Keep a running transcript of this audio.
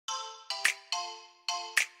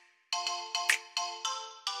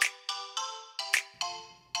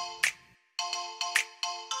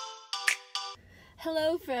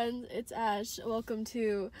Hello friends, it's Ash. Welcome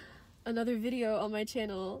to another video on my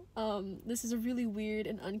channel. This is a really weird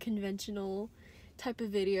and unconventional type of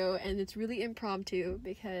video, and it's really impromptu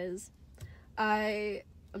because I'm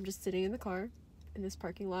just sitting in the car in this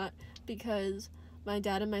parking lot because my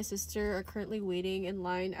dad and my sister are currently waiting in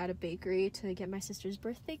line at a bakery to get my sister's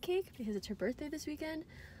birthday cake because it's her birthday this weekend,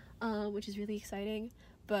 which is really exciting.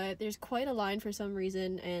 But there's quite a line for some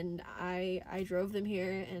reason, and I drove them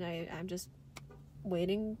here, and I'm just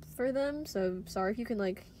waiting for them, so sorry if you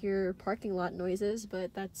can hear parking lot noises,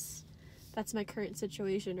 but that's my current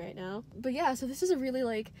situation right now. But yeah, so this is a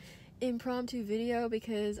really impromptu video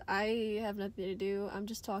because I have nothing to do. I'm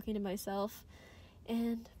just talking to myself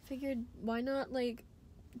and figured why not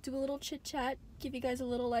do a little chit chat, give you guys a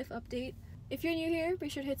little life update. If you're new here, be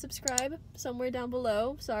sure to hit subscribe somewhere down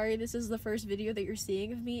below. Sorry, this is the first video that you're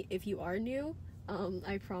seeing of me if you are new.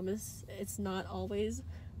 I promise it's not always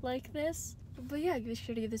like this. But yeah, be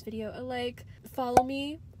sure to give this video a like. Follow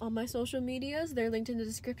me on my social medias. They're linked in the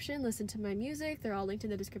description. Listen to my music. They're all linked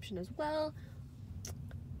in the description as well.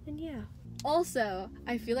 And yeah. Also,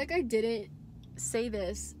 I feel like I didn't say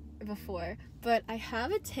this before, but I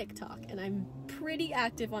have a TikTok, and I'm pretty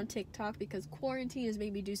active on TikTok because quarantine has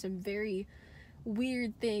made me do some very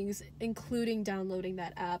weird things, including downloading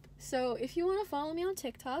that app. So if you want to follow me on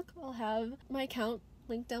TikTok, I'll have my account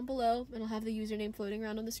linked down below, and I'll have the username floating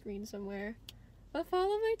around on the screen somewhere. But follow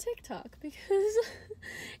my TikTok because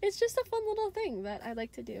it's just a fun little thing that I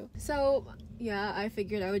like to do. So yeah, I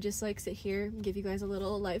figured I would just sit here and give you guys a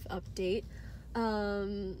little life update.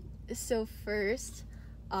 So first,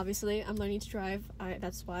 obviously I'm learning to drive.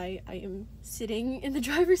 That's why I am sitting in the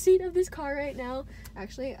driver's seat of this car right now.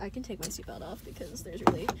 Actually, I can take my seatbelt off because there's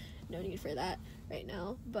really no need for that right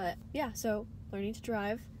now. But yeah, so learning to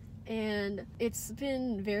drive. And it's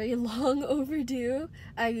been very long overdue.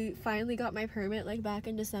 I finally got my permit back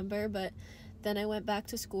in December, but then I went back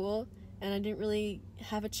to school and I didn't really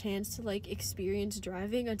have a chance to experience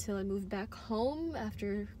driving until I moved back home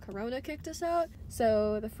after Corona kicked us out.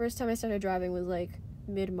 So the first time I started driving was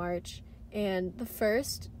mid-March, and the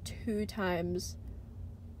first 2 times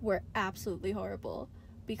were absolutely horrible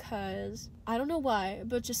because I don't know why,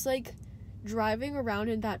 but just driving around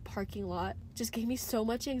in that parking lot just gave me so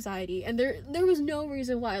much anxiety, and there was no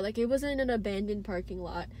reason why. It wasn't an abandoned parking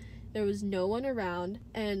lot. There was no one around,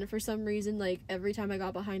 and for some reason every time I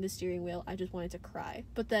got behind the steering wheel I just wanted to cry.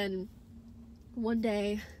 But then one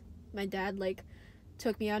day my dad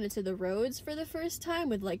took me out into the roads for the first time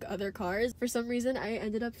with other cars. For some reason I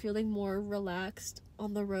ended up feeling more relaxed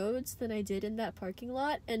on the roads than I did in that parking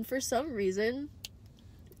lot, and for some reason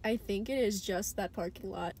I think it is just that parking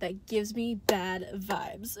lot that gives me bad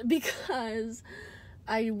vibes, because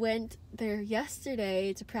I went there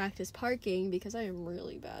yesterday to practice parking because I am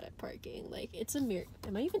really bad at parking. It's a miracle.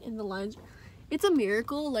 Am I even in the lines? It's a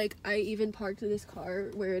miracle. I even parked this car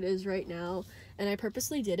where it is right now, and I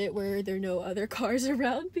purposely did it where there are no other cars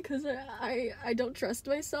around because I don't trust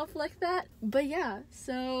myself like that. But yeah,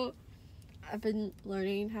 so I've been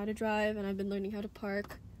learning how to drive and I've been learning how to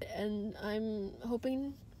park, and I'm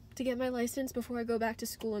hoping to get my license before I go back to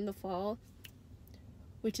school in the fall,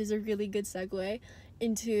 which is a really good segue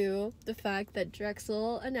into the fact that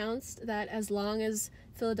Drexel announced that as long as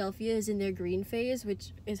Philadelphia is in their green phase,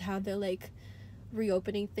 which is how they're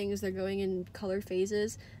reopening things, they're going in color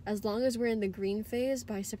phases, as long as we're in the green phase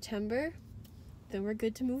by September, then we're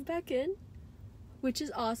good to move back in, which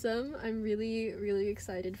is awesome. I'm really, really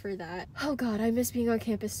excited for that. Oh god, I miss being on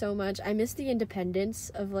campus so much. I miss the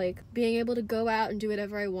independence of being able to go out and do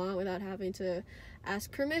whatever I want without having to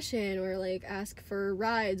ask permission or ask for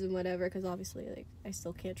rides and whatever, because obviously I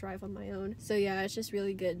still can't drive on my own. So yeah, it's just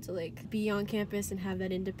really good to be on campus and have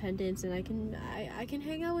that independence, and I can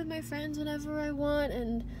hang out with my friends whenever I want,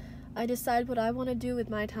 and I decide what I want to do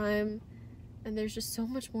with my time. And there's just so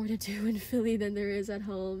much more to do in Philly than there is at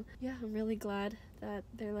home. Yeah, I'm really glad that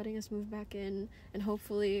they're letting us move back in, and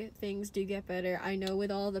hopefully things do get better. I know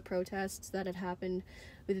with all the protests that have happened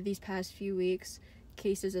within these past few weeks,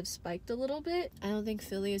 cases have spiked a little bit. I don't think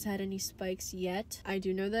Philly has had any spikes yet. I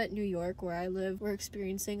do know that New York, where I live, we're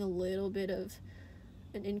experiencing a little bit of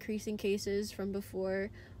an increase in cases from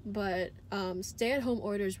before, but stay-at-home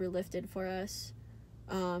orders were lifted for us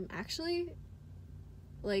actually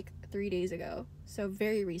 3 days ago, so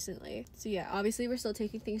very recently. So yeah, obviously we're still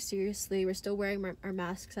taking things seriously. We're still wearing our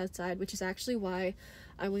masks outside, which is actually why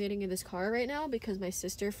I'm getting in this car right now, because my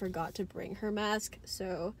sister forgot to bring her mask,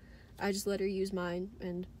 so I just let her use mine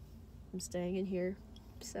and I'm staying in here.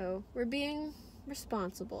 So we're being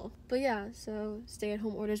responsible. But yeah, so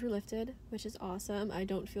stay-at-home orders were lifted, which is awesome. I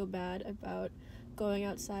don't feel bad about going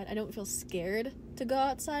outside. I don't feel scared to go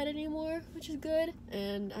outside anymore, which is good.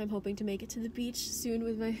 And I'm hoping to make it to the beach soon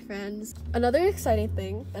with my friends. Another exciting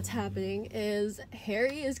thing that's happening is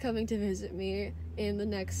Harry is coming to visit me in the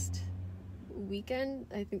next weekend.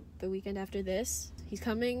 I think the weekend after this. He's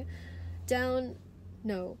coming down.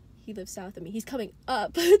 No, he lives south of me. He's coming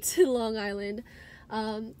up to Long Island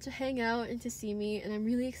to hang out and to see me, and I'm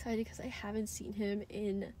really excited because I haven't seen him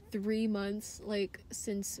in 3 months, like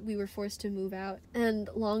since we were forced to move out. And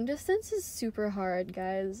long distance is super hard,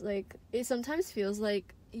 guys. Like, it sometimes feels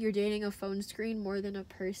like you're dating a phone screen more than a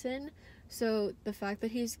person. So the fact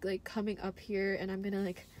that he's like coming up here and I'm gonna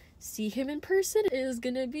like see him in person is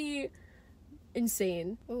gonna be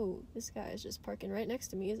insane. Oh, this guy is just parking right next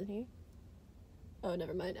to me, isn't he? Oh,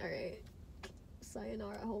 never mind. All right,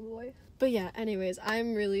 sayonara, homeboy. But yeah, anyways,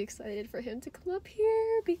 I'm really excited for him to come up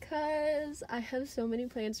here because I have so many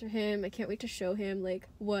plans for him. I can't wait to show him like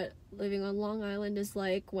what living on Long Island is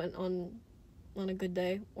like when on a good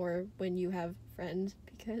day, or when you have friends,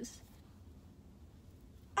 because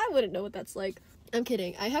I wouldn't know what that's like. I'm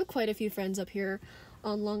kidding. I have quite a few friends up here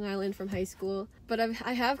on Long Island from high school, but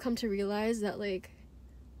I have come to realize that like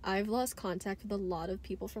I've lost contact with a lot of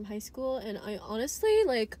people from high school, and I honestly,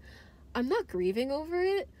 like, I'm not grieving over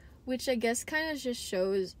it, which I guess kind of just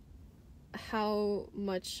shows how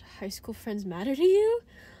much high school friends matter to you.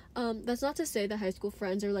 That's not to say that high school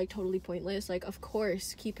friends are like totally pointless. Like, of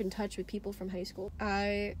course, keep in touch with people from high school.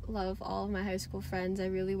 I love all of my high school friends. I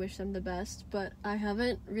really wish them the best, but I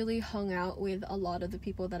haven't really hung out with a lot of the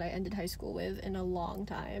people that I ended high school with in a long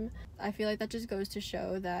time. I feel like that just goes to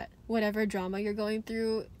show that whatever drama you're going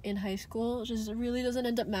through in high school just really doesn't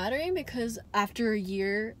end up mattering, because after a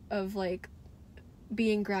year of like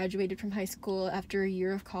being graduated from high school, after a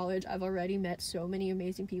year of college, I've already met so many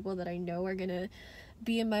amazing people that I know are gonna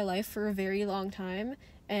be in my life for a very long time,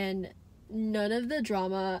 and none of the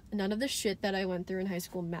drama, none of the shit that I went through in high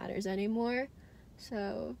school matters anymore.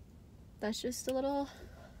 So that's just a little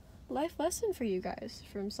life lesson for you guys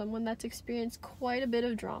from someone that's experienced quite a bit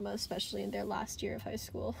of drama, especially in their last year of high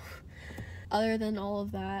school. Other than all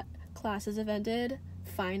of that, classes have ended.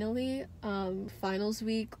 Finally, finals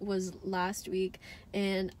week was last week,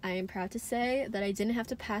 and I am proud to say that I didn't have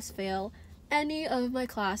to pass-fail any of my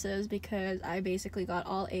classes because I basically got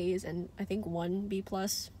all A's and I think 1 B+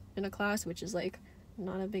 in a class, which is like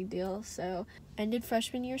not a big deal. So ended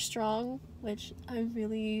freshman year strong, which I'm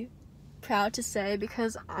really proud to say,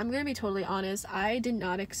 because I'm gonna be totally honest, I did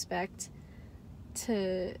not expect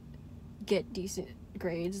to get decent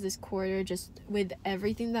grades this quarter, just with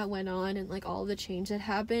everything that went on and like all the change that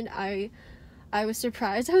happened. I was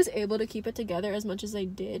surprised I was able to keep it together as much as I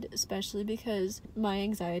did, especially because my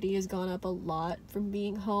anxiety has gone up a lot from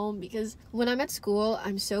being home, because when I'm at school,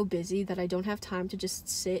 I'm so busy that I don't have time to just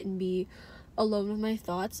sit and be alone with my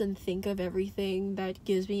thoughts and think of everything that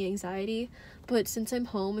gives me anxiety. But since I'm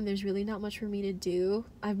home and there's really not much for me to do,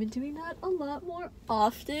 I've been doing that a lot more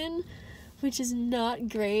often, which is not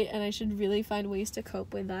great, and I should really find ways to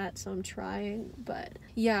cope with that, so I'm trying. But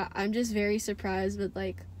yeah, I'm just very surprised with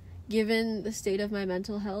like, given the state of my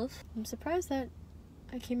mental health, I'm surprised that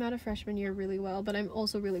I came out of freshman year really well, but I'm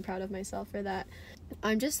also really proud of myself for that.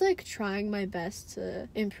 I'm just like trying my best to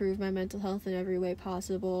improve my mental health in every way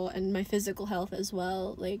possible, and my physical health as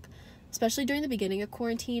well. Like, especially during the beginning of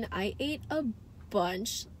quarantine, I ate a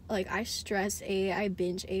bunch. Like, I stress ate, I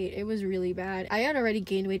binge ate. It was really bad. I had already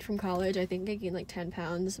gained weight from college. I think I gained like 10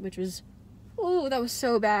 pounds, which was, oh, that was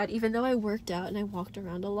so bad. Even though I worked out and I walked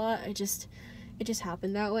around a lot, it just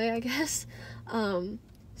happened that way, I guess.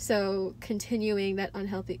 So continuing that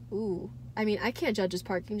unhealthy, I mean, I can't judge his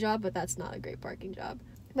parking job, but that's not a great parking job.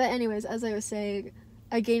 But anyways, as I was saying,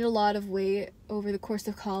 I gained a lot of weight over the course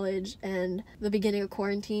of college and the beginning of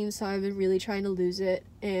quarantine, so I've been really trying to lose it,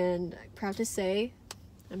 and I'm proud to say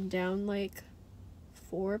I'm down like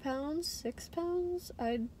 4 pounds, 6 pounds.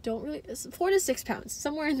 I don't really, 4 to 6 pounds,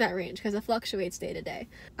 somewhere in that range, because it fluctuates day to day.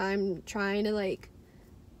 I'm trying to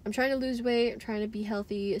lose weight, I'm trying to be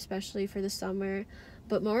healthy, especially for the summer,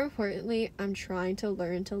 but more importantly, I'm trying to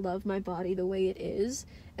learn to love my body the way it is,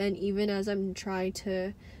 and even as I'm trying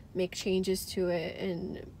to make changes to it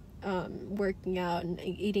and working out and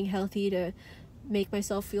eating healthy to make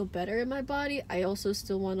myself feel better in my body, I also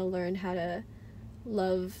still want to learn how to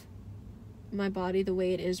love my body the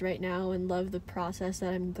way it is right now and love the process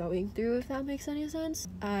that I'm going through, if that makes any sense.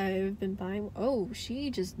 I've been buying, oh,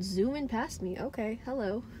 she just zooming past me. Okay,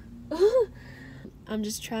 hello. I'm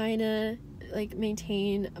just trying to like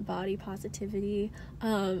maintain body positivity.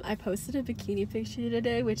 I posted a bikini picture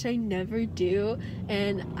today, which I never do,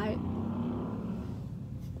 and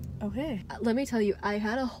Okay. Let me tell you, I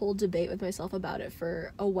had a whole debate with myself about it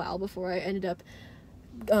for a while before I ended up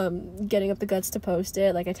getting up the guts to post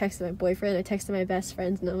it. Like, I texted my boyfriend, I texted my best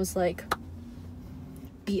friends, and I was like,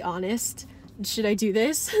 be honest, should I do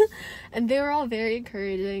this? And they were all very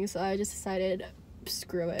encouraging, so I just decided,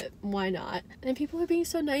 screw it, why not? And people are being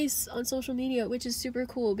so nice on social media, which is super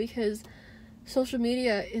cool, because social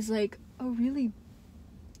media is like a really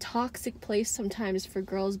toxic place sometimes for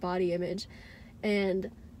girls' body image.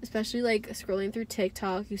 And especially like scrolling through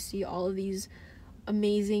TikTok, you see all of these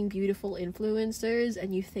amazing, beautiful influencers,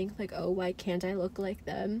 and you think like, oh, why can't I look like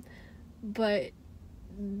them? But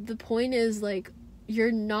the point is, like,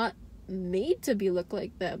 you're not made to look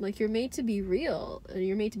like them. Like, you're made to be real, and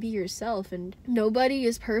you're made to be yourself, and nobody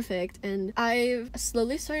is perfect. And I've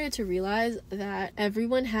slowly started to realize that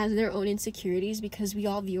everyone has their own insecurities because we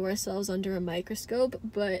all view ourselves under a microscope,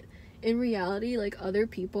 but in reality, like, other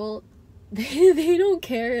people, they don't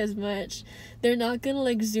care as much. They're not gonna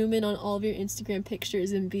like zoom in on all of your Instagram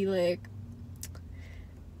pictures and be like,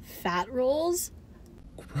 fat rolls?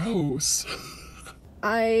 Gross.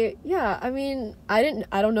 I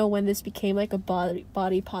don't know when this became like a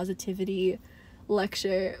body positivity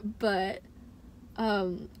lecture, but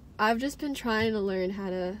I've just been trying to learn how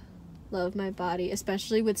to love my body,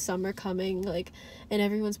 especially with summer coming, like, and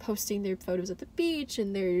everyone's posting their photos at the beach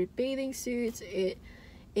and their bathing suits.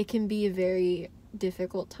 It can be a very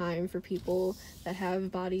difficult time for people that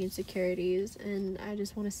have body insecurities, and I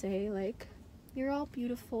just want to say, like, you're all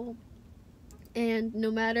beautiful, and no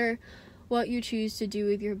matter what you choose to do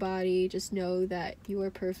with your body, just know that you are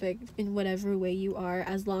perfect in whatever way you are,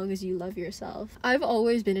 as long as you love yourself. I've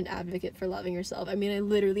always been an advocate for loving yourself. I mean, I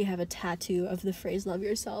literally have a tattoo of the phrase love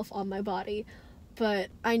yourself on my body, but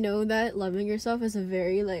I know that loving yourself is a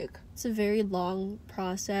very long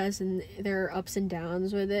process, and there are ups and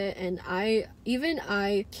downs with it, and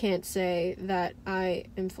I can't say that I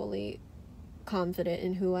am fully confident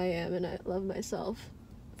in who I am and I love myself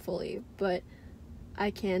fully, but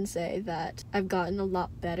I can say that I've gotten a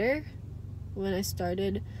lot better when I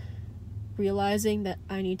started realizing that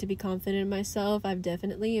I need to be confident in myself. I've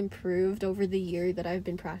definitely improved over the year that I've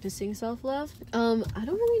been practicing self-love. I don't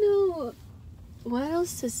really know what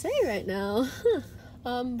else to say right now.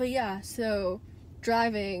 But yeah, so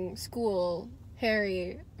driving, school,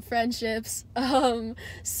 Harry, friendships,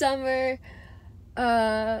 summer,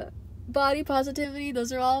 body positivity,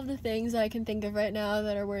 those are all of the things I can think of right now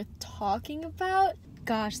that are worth talking about.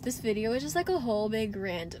 Gosh, this video is just like a whole big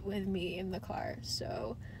rant with me in the car,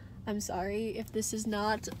 so I'm sorry if this is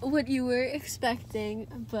not what you were expecting,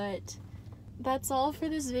 but that's all for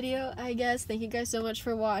this video, I guess. Thank you guys so much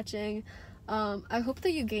for watching. I hope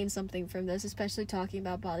that you gained something from this, especially talking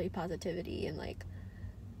about body positivity and like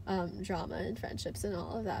drama and friendships and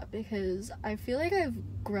all of that, because I feel like I've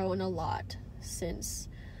grown a lot since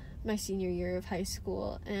my senior year of high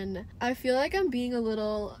school, and I feel like I'm being a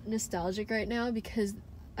little nostalgic right now because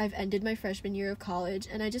I've ended my freshman year of college,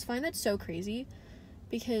 and I just find that so crazy,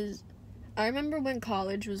 because I remember when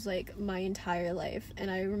college was like my entire life,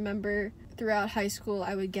 and I remember throughout high school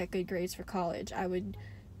I would get good grades for college. I would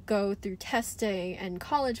go through testing and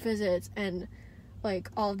college visits and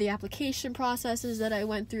like all of the application processes that I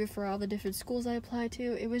went through for all the different schools I applied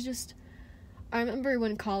to. It was just, I remember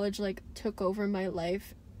when college like took over my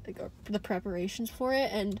life, like the preparations for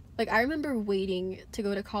it, and like I remember waiting to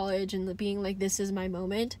go to college and being like, this is my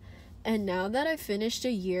moment. And now that I've finished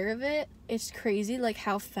a year of it, it's crazy like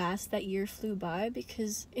how fast that year flew by,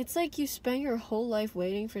 because it's like you spend your whole life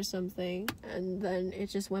waiting for something and then it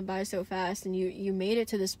just went by so fast, and you made it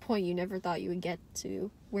to this point you never thought you would get to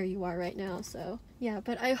where you are right now. So yeah,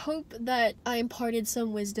 but I hope that I imparted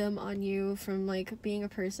some wisdom on you from like being a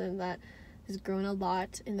person that has grown a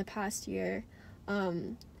lot in the past year,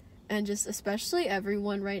 and just especially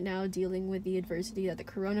everyone right now dealing with the adversity that the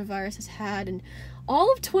coronavirus has had, and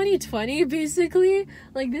all of 2020 basically.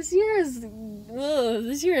 Like this year has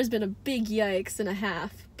been a big yikes and a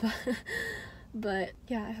half. But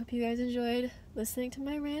yeah, I hope you guys enjoyed listening to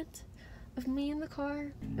my rant of me in the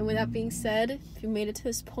car. And with that being said, if you made it to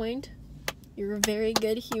this point, you're a very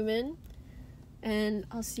good human, and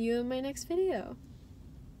I'll see you in my next video.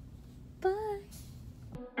 Bye.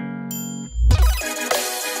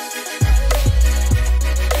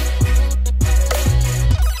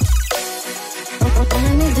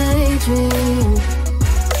 Let me daydream.